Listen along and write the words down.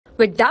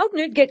With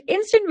Doubtnut, get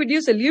instant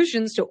video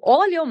solutions to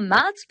all your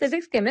maths,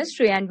 physics,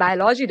 chemistry, and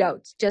biology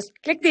doubts. Just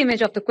click the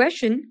image of the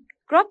question,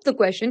 crop the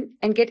question,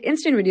 and get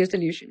instant video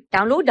solution.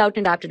 Download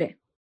Doubtnut app today.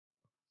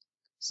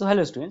 So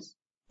hello students,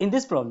 in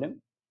this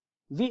problem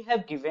we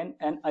have given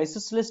an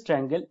isosceles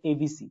triangle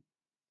ABC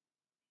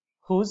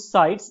whose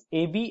sides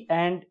AB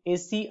and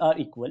AC are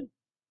equal,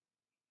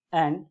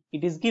 and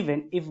it is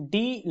given if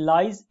D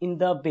lies in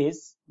the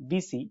base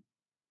BC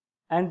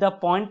and the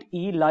point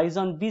E lies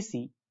on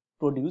BC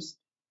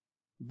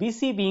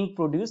being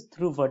produced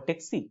through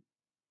vertex C.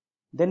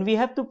 Then we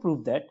have to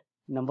prove that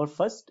number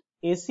first,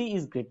 AC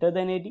is greater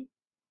than AD,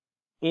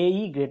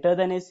 AE greater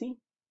than AC,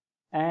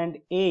 and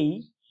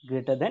AE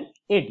greater than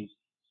AD.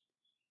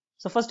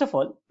 So first of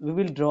all, we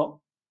will draw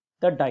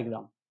the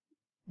diagram,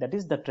 that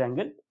is the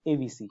triangle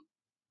ABC.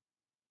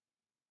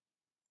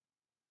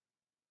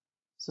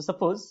 So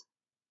suppose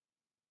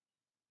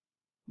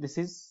this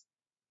is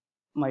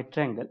my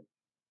triangle,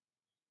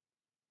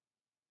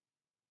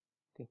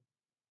 okay,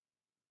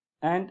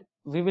 and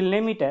we will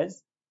name it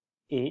as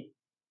A,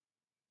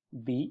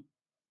 B,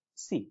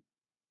 C,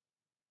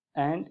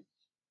 and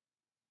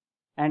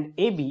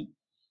AB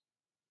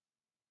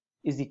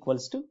is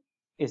equals to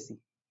AC.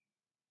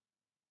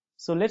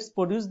 So let's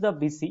produce the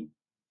BC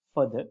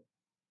further,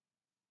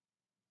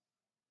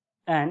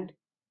 and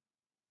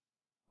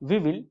we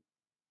will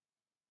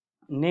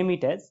name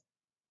it as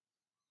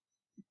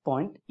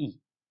point E.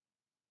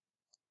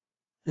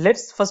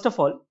 Let's first of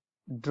all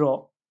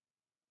draw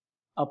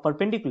a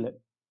perpendicular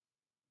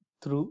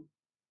through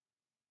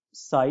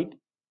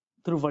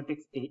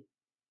vertex A.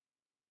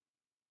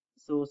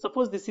 So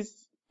suppose this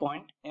is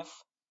point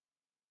F,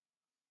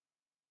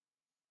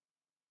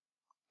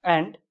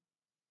 and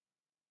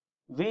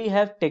we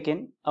have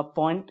taken a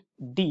point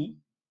D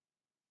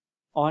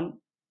on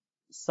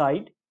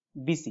side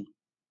BC.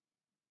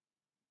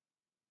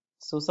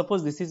 So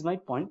suppose this is my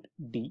point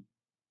D.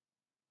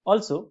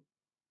 Also,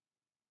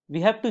 we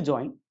have to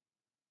join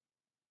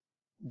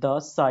the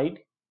side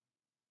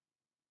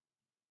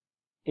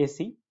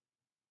AC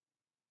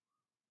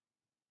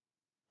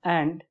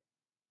and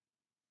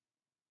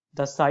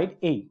the side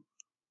A.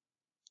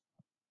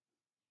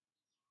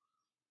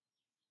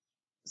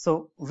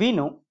 So we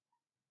know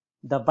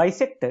the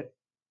bisector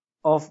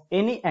of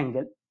any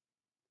angle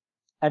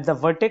at the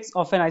vertex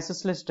of an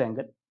isosceles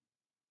triangle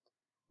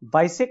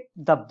bisect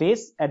the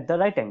base at the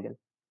right angle.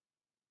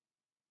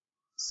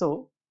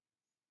 So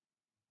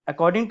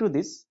according to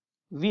this,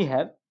 we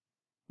have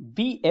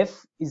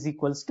BF is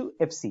equals to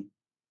FC.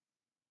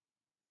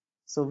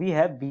 So we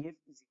have BF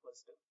is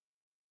equals to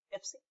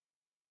FC.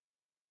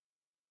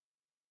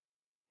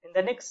 In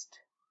the next,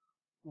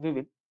 we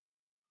will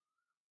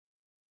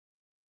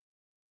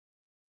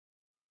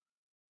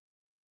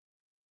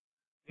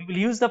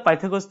use the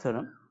Pythagoras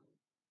theorem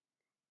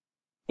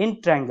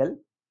in triangle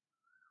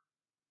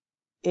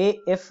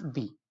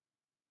AFB.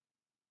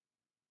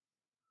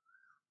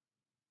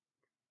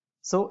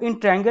 So in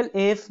triangle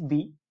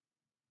AFB,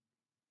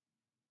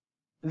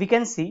 we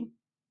can see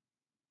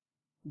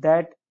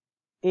that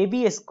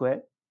AB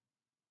square,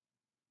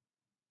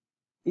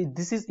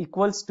 this is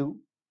equals to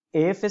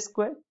AF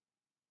square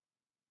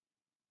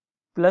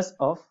plus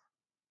of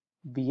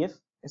BF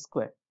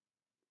square.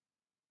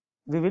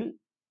 We will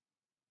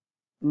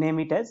name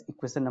it as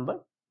equation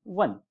number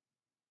 1,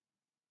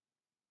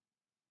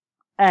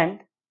 and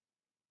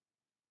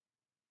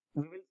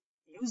we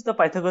will use the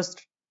Pythagoras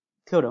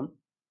theorem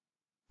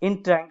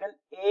in triangle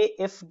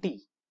AFD.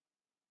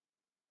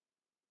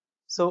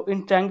 So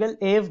in triangle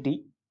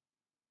AFD,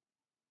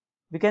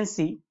 we can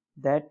see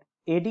that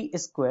AD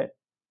square,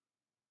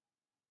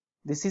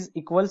 this is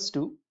equals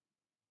to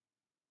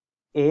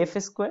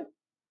AF square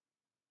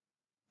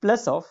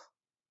plus of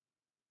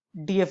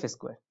DF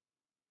square.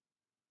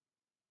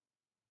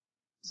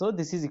 So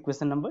this is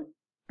equation number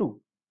 2.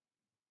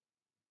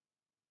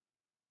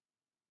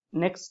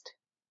 Next,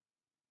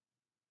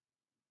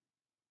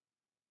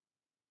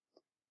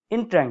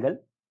 in triangle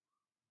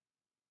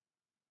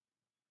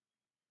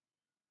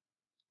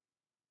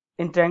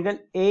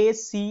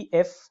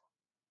ACF,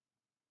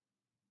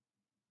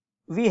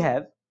 we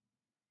have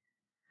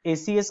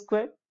AC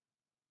square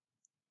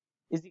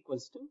is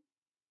equals to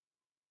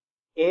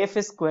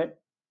AF square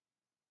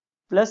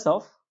plus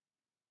of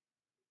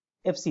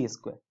FC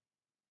square.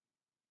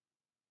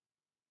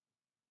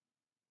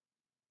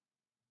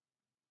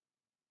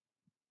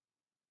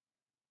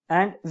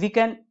 And we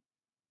can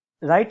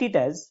write it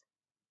as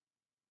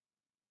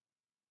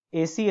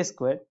AC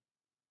square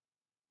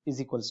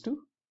is equals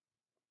to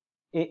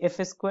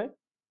AF square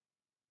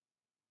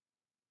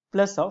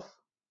plus of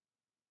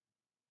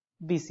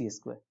BC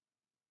square.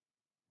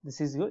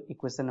 This is your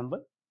equation number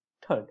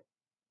 3rd.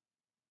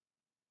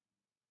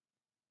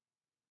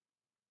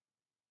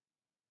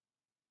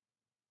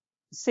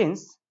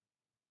 Since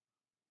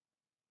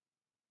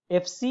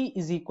FC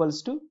is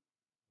equals to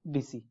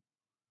BC,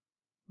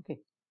 okay,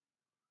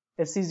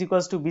 FC is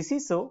equals to BC,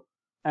 so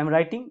I am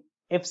writing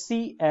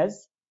FC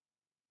as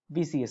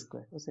BC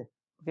square. Okay,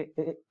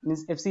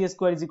 means FC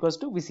square is equals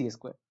to BC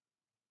square.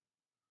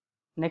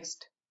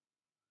 Next,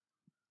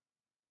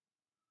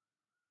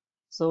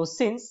 So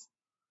since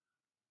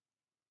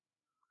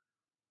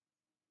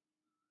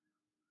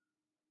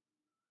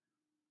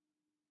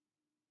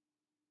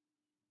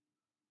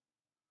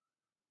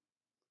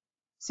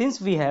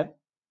we have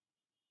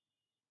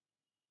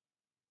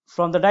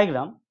from the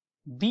diagram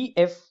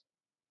BF,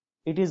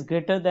 it is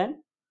greater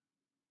than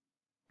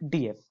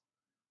DF.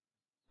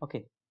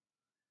 Okay.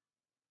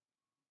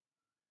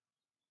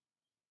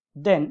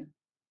 Then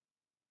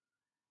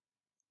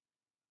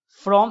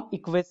from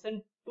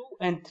equation 2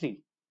 and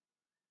 3,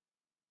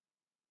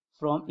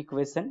 from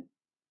equation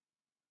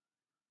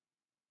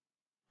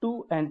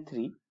 2 and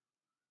 3,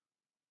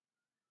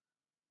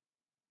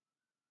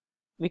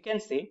 we can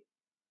say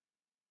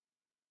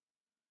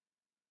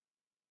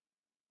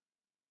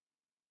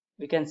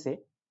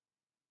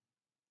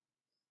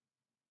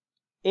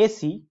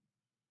AC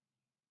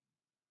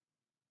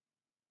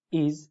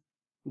is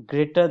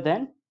greater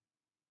than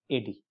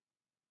AD.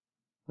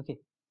 Okay,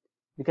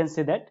 we can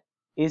say that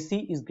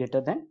AC is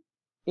greater than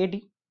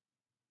AD.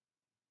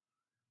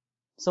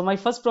 So my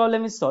first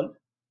problem is solved.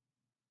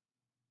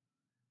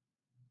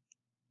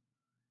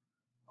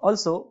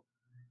 Also,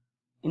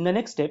 in the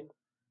next step,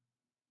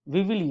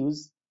 we will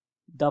use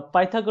the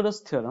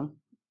Pythagoras theorem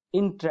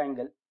in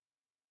triangle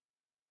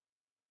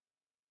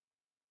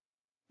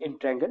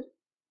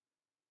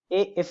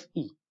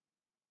AFE.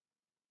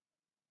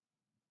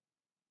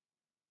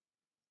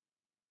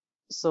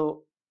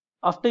 So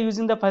after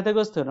using the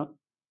Pythagoras theorem,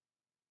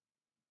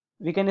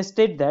 we can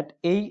state that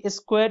AE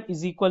square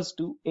is equals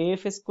to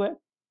AF square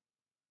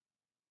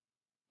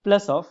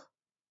plus of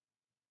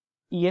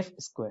EF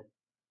square.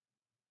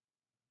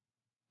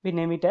 We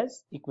name it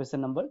as equation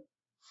number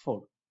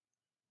 4.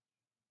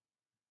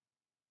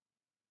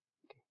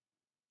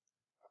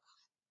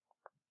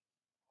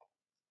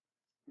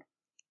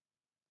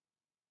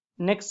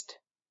 Next,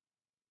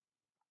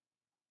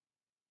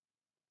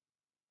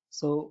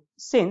 so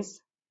since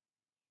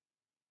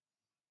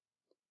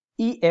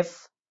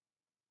EF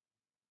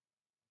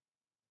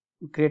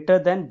greater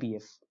than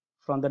BF,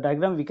 from the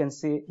diagram we can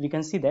see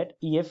that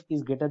EF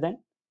is greater than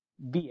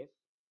BF.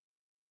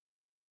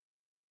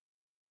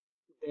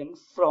 Then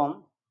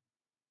from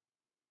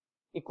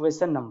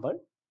equation number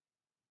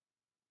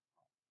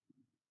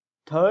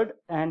 3rd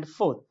and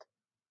 4th,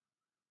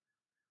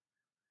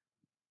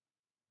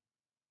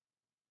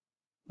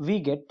 we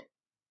get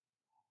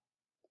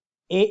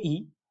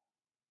AE,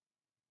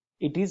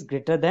 it is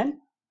greater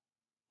than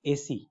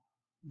AC.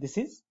 This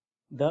is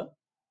the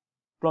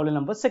problem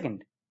number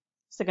second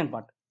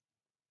part.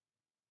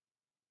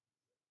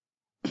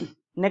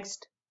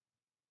 Next,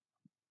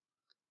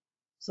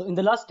 so in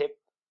the last step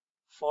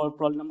for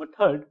problem number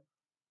 3rd,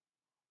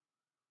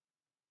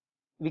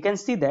 we can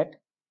see that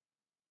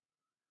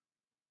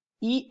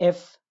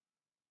EF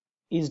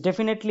is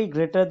definitely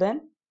greater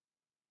than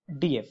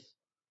DF.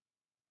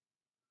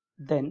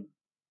 Then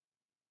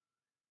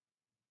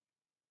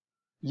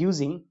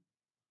using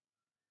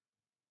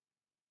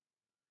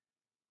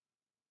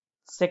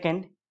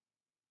second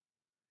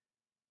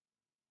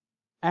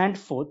and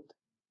fourth,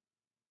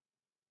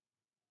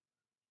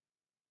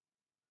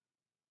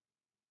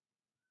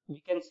 we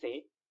can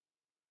say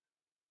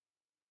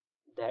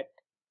that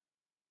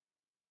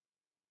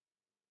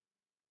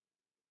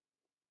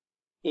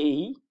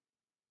AE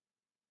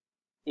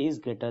is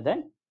greater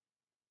than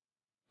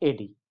AD.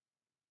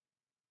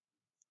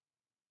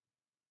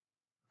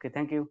 Okay,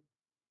 thank you.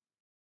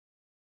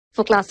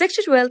 For class 6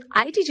 to 12,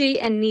 IIT JEE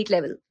and NEET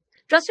level.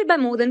 Trusted by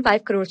more than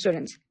 5 crore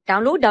students.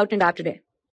 Download Doubtnut app today.